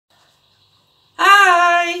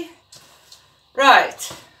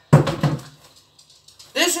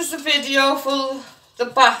video for the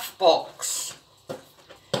bath box.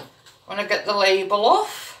 When I get the label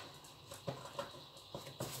off.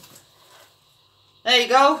 There you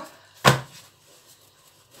go.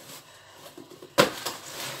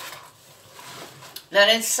 Then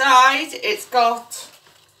inside it's got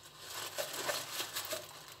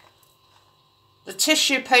the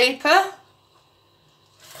tissue paper.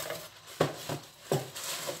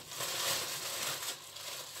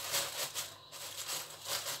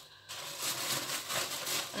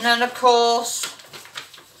 And then of course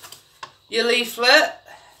your leaflet.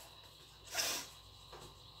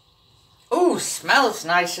 Ooh, smells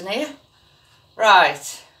nice in here.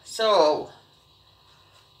 Right, so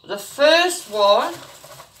the first one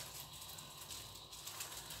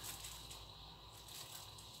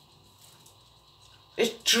is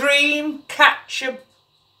Dream Catcher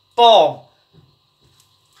Bomb.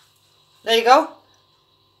 There you go.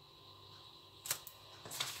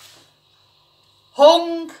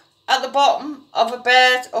 Hung at the bottom of a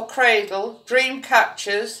bed or cradle, dream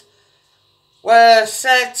catchers were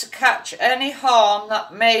said to catch any harm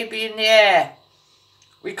that may be in the air.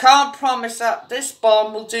 We can't promise that this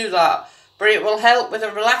bomb will do that, but it will help with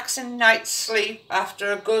a relaxing night's sleep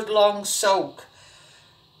after a good long soak.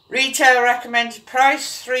 Retail recommended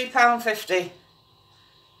price £3.50.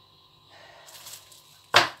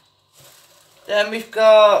 Then we've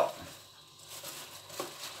got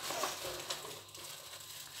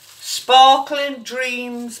Sparkling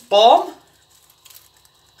Dreams Bomb,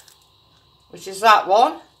 which is that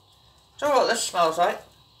one. Don't know what this smells like.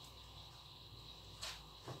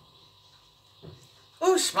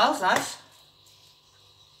 Oh, smells nice.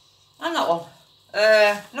 And that one.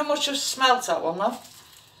 Not much of smelt that one though.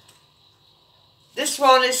 This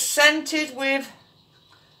one is scented with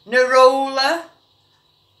neroli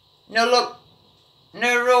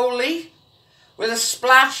with a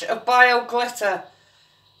splash of bio glitter.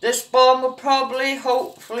 This bomb will probably,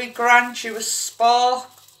 hopefully, grant you a sparklingly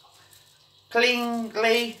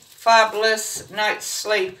fabulous night's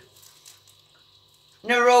sleep.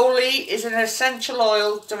 Neroli is an essential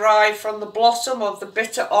oil derived from the blossom of the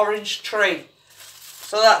bitter orange tree.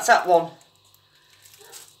 So that's that one.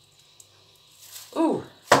 Ooh.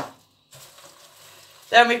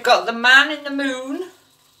 Then we've got the Man in the Moon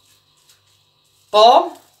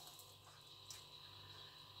Bomb.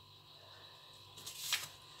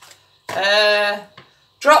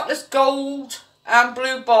 Drop this gold and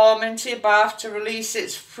blue balm into your bath to release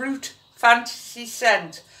its fruit fantasy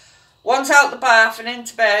scent. Once out the bath and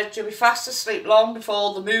into bed, you'll be fast asleep long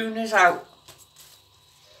before the moon is out.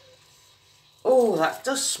 Oh, that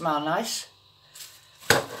does smell nice.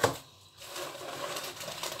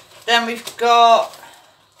 Then we've got,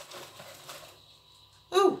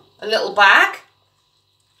 ooh, a little bag.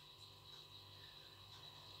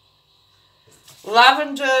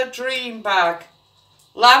 Lavender Dream Bag.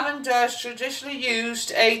 Lavender is traditionally used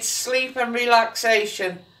to aid sleep and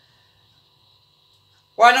relaxation.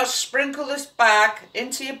 Why not sprinkle this bag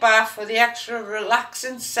into your bath for the extra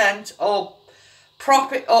relaxing scent, or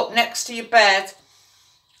prop it up next to your bed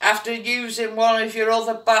after using one of your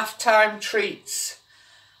other bath time treats.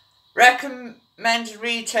 Recommended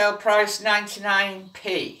retail price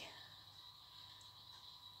 99p.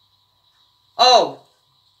 Oh,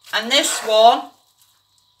 and this one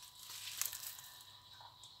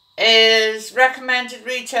is recommended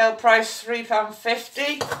retail price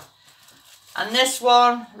 £3.50, and this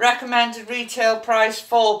one recommended retail price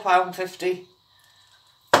 £4.50.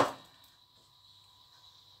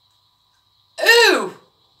 Ooh!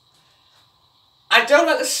 I don't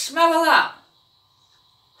like the smell of that.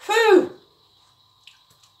 Whew!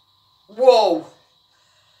 Whoa!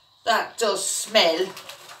 That does smell.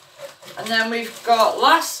 And then we've got,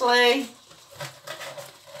 lastly,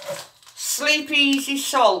 Sleep Easy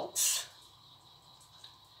Salts.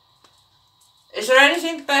 Is there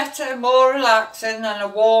anything better and more relaxing than a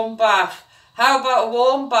warm bath? How about a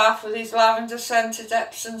warm bath with these lavender scented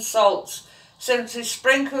Epsom salts? Simply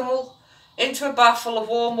sprinkle into a bath full of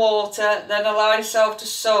warm water, then allow yourself to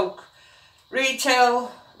soak.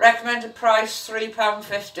 Retail recommended price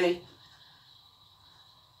 £3.50.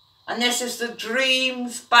 And this is the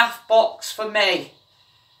Dreams Bath Box for me.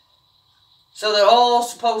 So they're all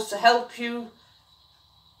supposed to help you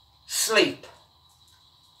sleep.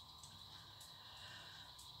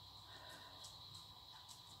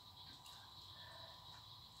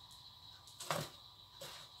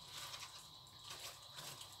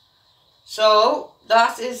 So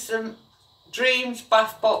that is the Dreams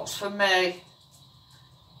Bath Box for me.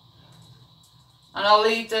 And I'll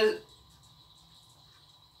leave the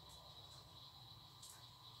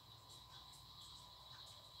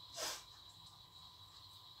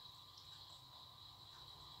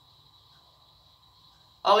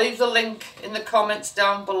I'll leave the link in the comments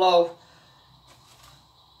down below.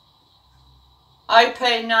 I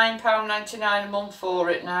pay £9.99 a month for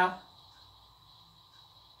it now.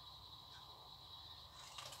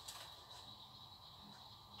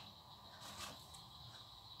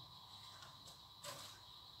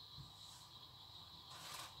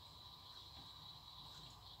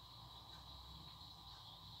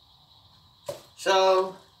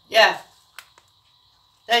 So, yeah.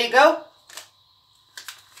 There you go.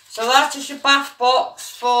 So that is your bath box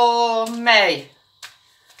for May.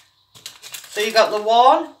 So you got the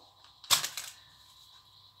 1,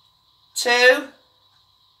 2,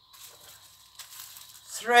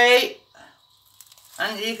 3,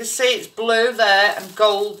 and you can see it's blue there and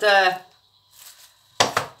gold there.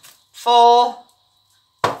 4,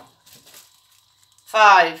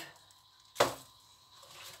 5.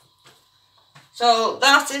 So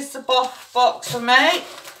that is the bath box for May,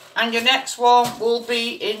 and your next one will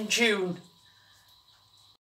be in June.